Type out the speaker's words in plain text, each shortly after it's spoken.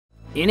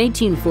In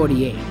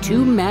 1848,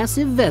 two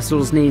massive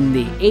vessels named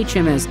the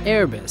HMS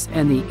Erebus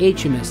and the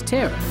HMS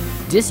Terror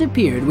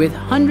disappeared with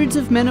hundreds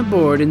of men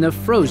aboard in the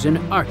frozen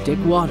Arctic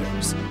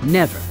waters,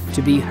 never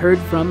to be heard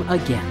from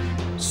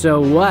again. So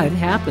what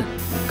happened?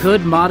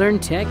 Could modern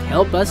tech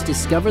help us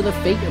discover the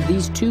fate of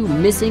these two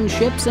missing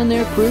ships and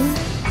their crew?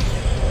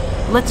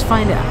 Let's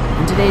find out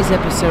in today's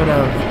episode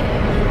of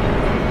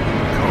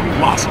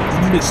Colossal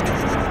Mysteries.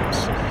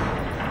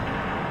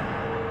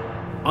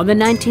 On the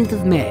 19th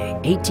of May,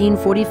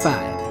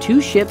 1845,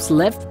 two ships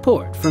left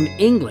port from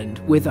England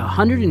with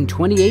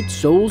 128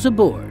 souls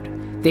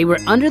aboard. They were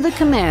under the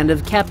command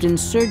of Captain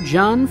Sir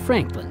John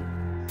Franklin.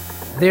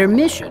 Their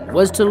mission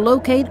was to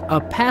locate a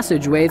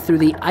passageway through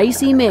the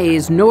icy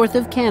maze north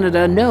of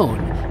Canada known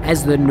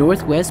as the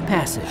Northwest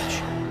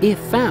Passage. If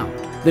found,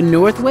 the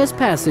Northwest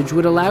Passage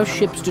would allow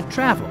ships to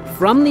travel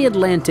from the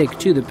Atlantic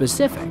to the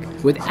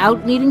Pacific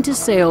without needing to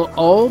sail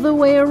all the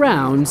way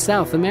around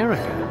South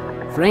America.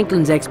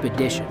 Franklin's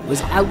expedition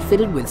was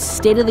outfitted with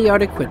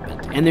state-of-the-art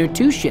equipment, and their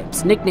two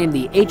ships, nicknamed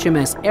the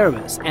HMS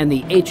Erebus and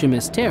the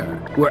HMS Terror,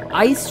 were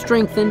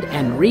ice-strengthened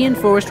and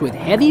reinforced with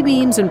heavy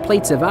beams and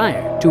plates of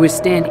iron to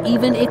withstand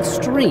even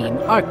extreme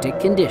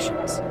Arctic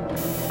conditions.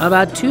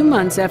 About 2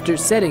 months after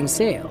setting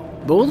sail,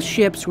 both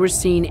ships were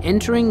seen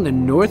entering the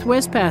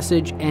Northwest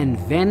Passage and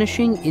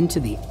vanishing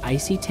into the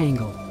icy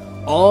tangle.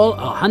 All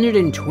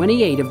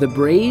 128 of the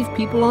brave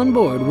people on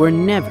board were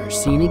never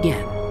seen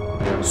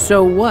again.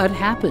 So what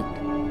happened?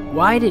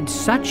 Why did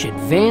such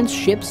advanced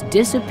ships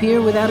disappear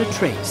without a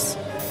trace?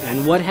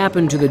 And what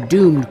happened to the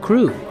doomed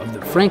crew of the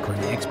Franklin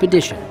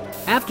expedition?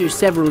 After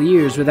several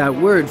years without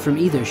word from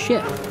either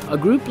ship, a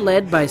group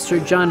led by Sir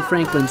John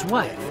Franklin's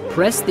wife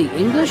pressed the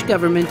English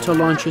government to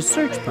launch a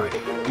search party,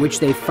 which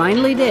they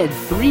finally did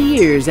 3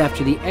 years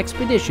after the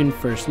expedition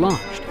first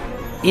launched.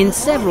 In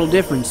several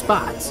different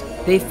spots,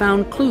 they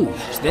found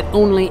clues that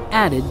only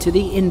added to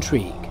the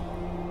intrigue.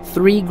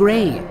 3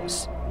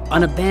 graves,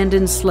 an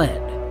abandoned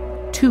sled,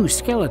 2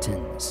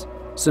 skeletons,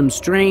 some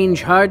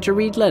strange,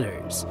 hard-to-read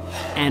letters,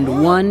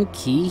 and one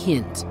key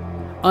hint,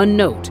 a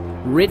note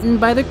written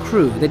by the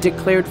crew that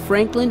declared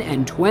Franklin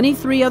and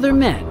 23 other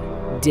men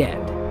dead.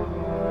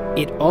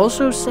 It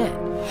also said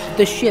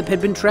the ship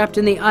had been trapped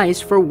in the ice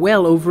for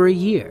well over a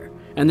year,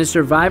 and the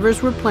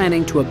survivors were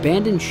planning to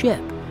abandon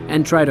ship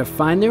and try to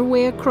find their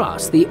way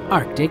across the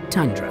Arctic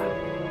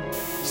tundra.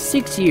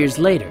 6 years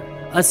later,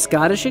 a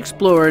Scottish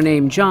explorer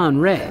named John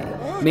Ray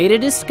made a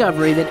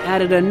discovery that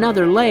added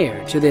another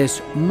layer to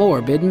this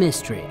morbid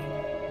mystery.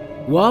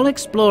 While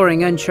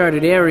exploring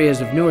uncharted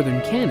areas of northern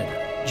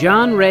Canada,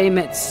 John Ray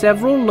met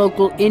several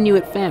local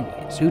Inuit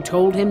families who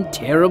told him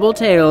terrible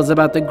tales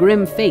about the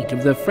grim fate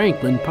of the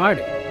Franklin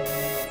party.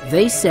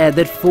 They said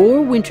that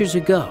 4 winters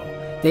ago,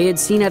 they had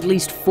seen at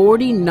least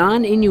 40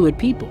 non-Inuit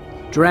people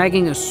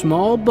dragging a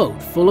small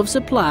boat full of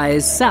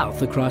supplies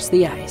south across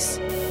the ice.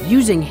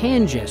 Using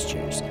hand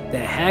gestures, the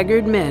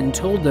haggard men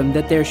told them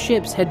that their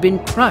ships had been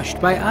crushed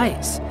by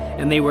ice,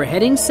 and they were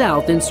heading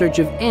south in search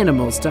of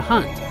animals to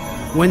hunt.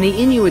 When the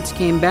Inuits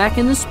came back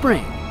in the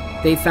spring,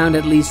 they found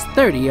at least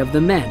 30 of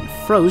the men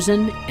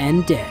frozen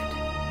and dead.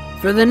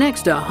 For the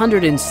next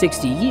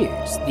 160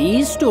 years,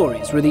 these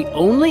stories were the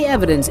only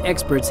evidence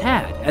experts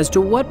had as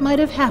to what might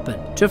have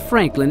happened to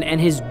Franklin and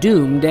his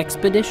doomed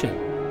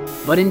expedition.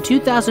 But in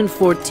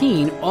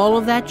 2014, all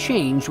of that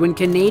changed when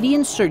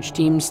Canadian search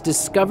teams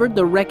discovered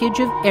the wreckage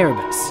of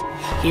Erebus,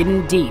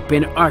 hidden deep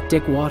in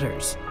Arctic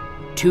waters.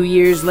 2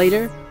 years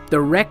later, the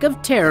wreck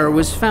of Terror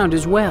was found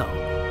as well,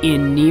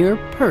 in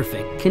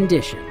near-perfect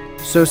condition.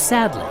 So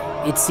sadly,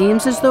 it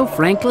seems as though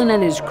Franklin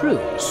and his crew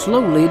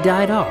slowly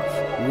died off,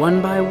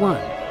 one by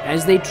one,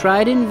 as they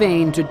tried in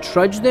vain to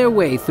trudge their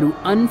way through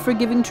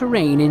unforgiving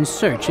terrain in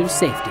search of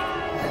safety.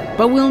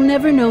 But we'll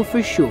never know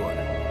for sure.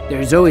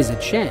 There's always a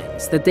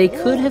chance that they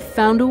could have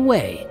found a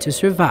way to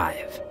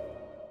survive.